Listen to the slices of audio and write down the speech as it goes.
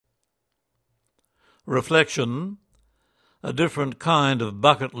Reflection, a different kind of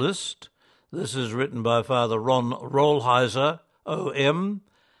bucket list. This is written by Father Ron Rolheiser, OM,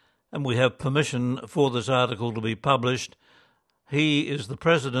 and we have permission for this article to be published. He is the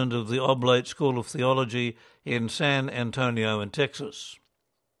president of the Oblate School of Theology in San Antonio in Texas.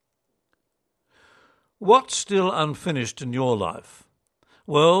 What's still unfinished in your life?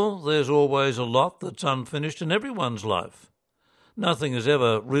 Well, there's always a lot that's unfinished in everyone's life. Nothing is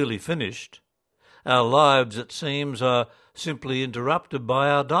ever really finished. Our lives, it seems, are simply interrupted by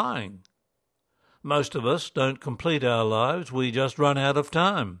our dying. Most of us don't complete our lives, we just run out of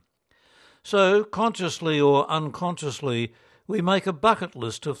time. So, consciously or unconsciously, we make a bucket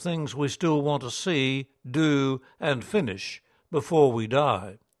list of things we still want to see, do, and finish before we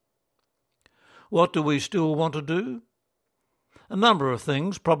die. What do we still want to do? A number of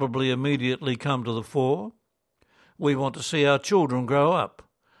things probably immediately come to the fore. We want to see our children grow up.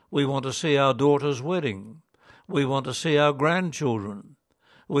 We want to see our daughter's wedding. We want to see our grandchildren.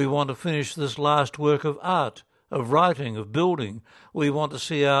 We want to finish this last work of art, of writing, of building. We want to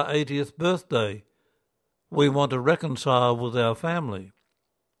see our 80th birthday. We want to reconcile with our family.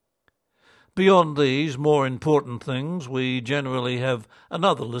 Beyond these more important things, we generally have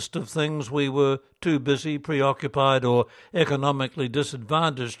another list of things we were too busy, preoccupied, or economically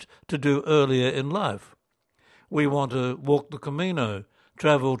disadvantaged to do earlier in life. We want to walk the Camino,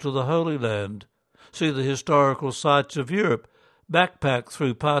 travel to the Holy Land, see the historical sites of Europe, backpack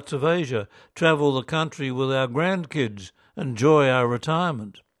through parts of Asia, travel the country with our grandkids, enjoy our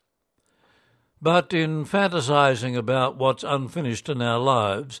retirement. But in fantasizing about what's unfinished in our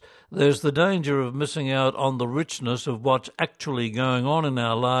lives, there's the danger of missing out on the richness of what's actually going on in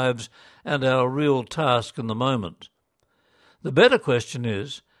our lives and our real task in the moment. The better question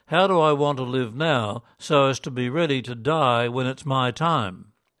is, how do I want to live now so as to be ready to die when it's my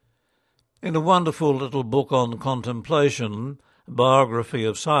time? In a wonderful little book on contemplation, Biography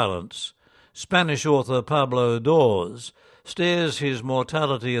of Silence, Spanish author Pablo Dors stares his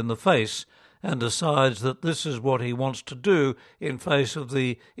mortality in the face and decides that this is what he wants to do in face of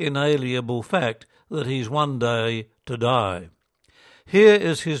the inalienable fact that he's one day to die. Here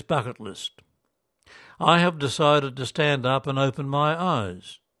is his bucket list. I have decided to stand up and open my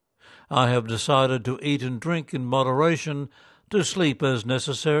eyes. I have decided to eat and drink in moderation, to sleep as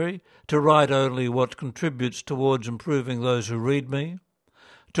necessary, to write only what contributes towards improving those who read me,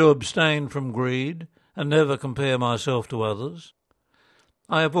 to abstain from greed and never compare myself to others.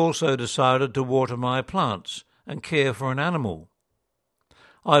 I have also decided to water my plants and care for an animal.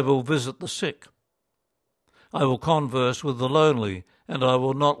 I will visit the sick. I will converse with the lonely, and I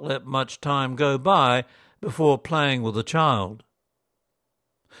will not let much time go by before playing with a child.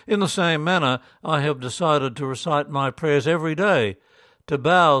 In the same manner, I have decided to recite my prayers every day, to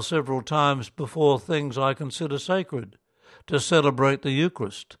bow several times before things I consider sacred, to celebrate the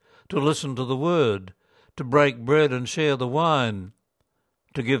Eucharist, to listen to the Word, to break bread and share the wine,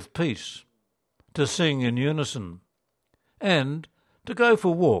 to give peace, to sing in unison, and to go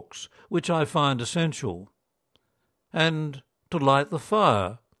for walks, which I find essential, and to light the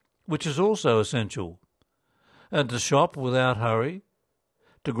fire, which is also essential, and to shop without hurry,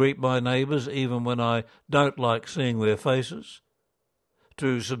 to greet my neighbours even when I don't like seeing their faces,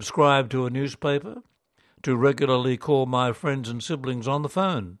 to subscribe to a newspaper, to regularly call my friends and siblings on the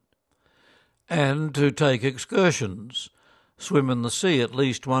phone, and to take excursions, swim in the sea at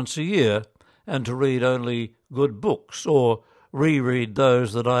least once a year, and to read only good books or reread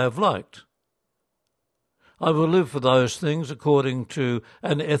those that I have liked. I will live for those things according to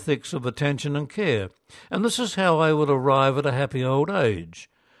an ethics of attention and care, and this is how I will arrive at a happy old age,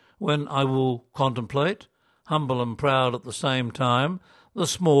 when I will contemplate, humble and proud at the same time, the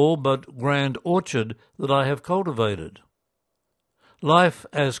small but grand orchard that I have cultivated. Life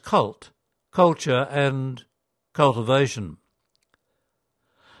as culture and cultivation.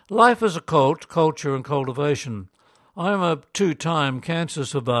 Life as a culture and cultivation. I am a 2-time cancer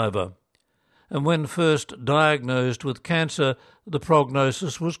survivor, and when first diagnosed with cancer, the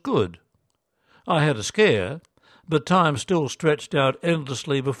prognosis was good. I had a scare, but time still stretched out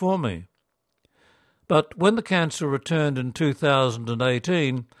endlessly before me. But when the cancer returned in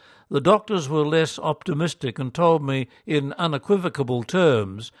 2018, the doctors were less optimistic and told me in unequivocal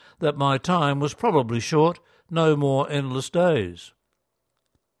terms that my time was probably short, no more endless days.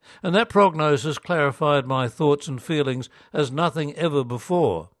 And that prognosis clarified my thoughts and feelings as nothing ever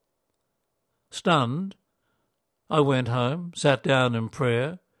before. Stunned, I went home, sat down in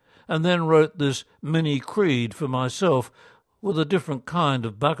prayer, and then wrote this mini creed for myself with a different kind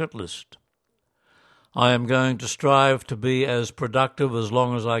of bucket list. I am going to strive to be as productive as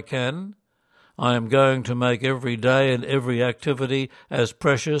long as I can. I am going to make every day and every activity as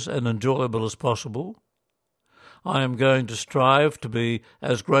precious and enjoyable as possible. I am going to strive to be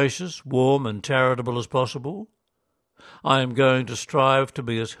as gracious, warm and charitable as possible. I am going to strive to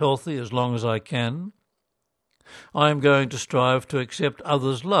be as healthy as long as I can. I am going to strive to accept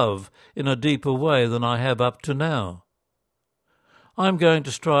others' love in a deeper way than I have up to now. I am going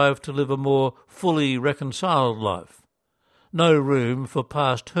to strive to live a more fully reconciled life. No room for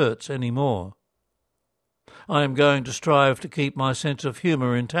past hurts any more. I am going to strive to keep my sense of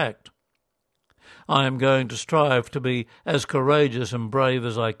humour intact. I am going to strive to be as courageous and brave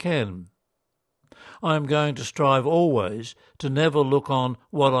as I can. I am going to strive always to never look on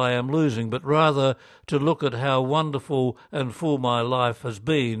what I am losing, but rather to look at how wonderful and full my life has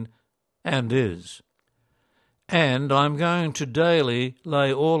been and is. And I am going to daily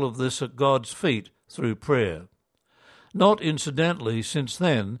lay all of this at God's feet through prayer. Not incidentally, since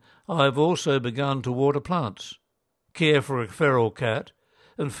then, I have also begun to water plants, care for a feral cat,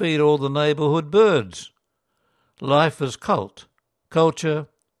 and feed all the neighbourhood birds. Life is culture,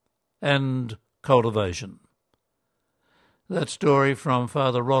 and cultivation. That story from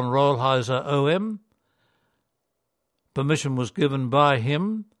Father Ron Rollheiser, OM. Permission was given by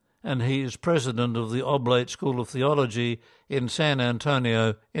him, and he is president of the Oblate School of Theology in San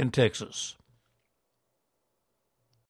Antonio in Texas.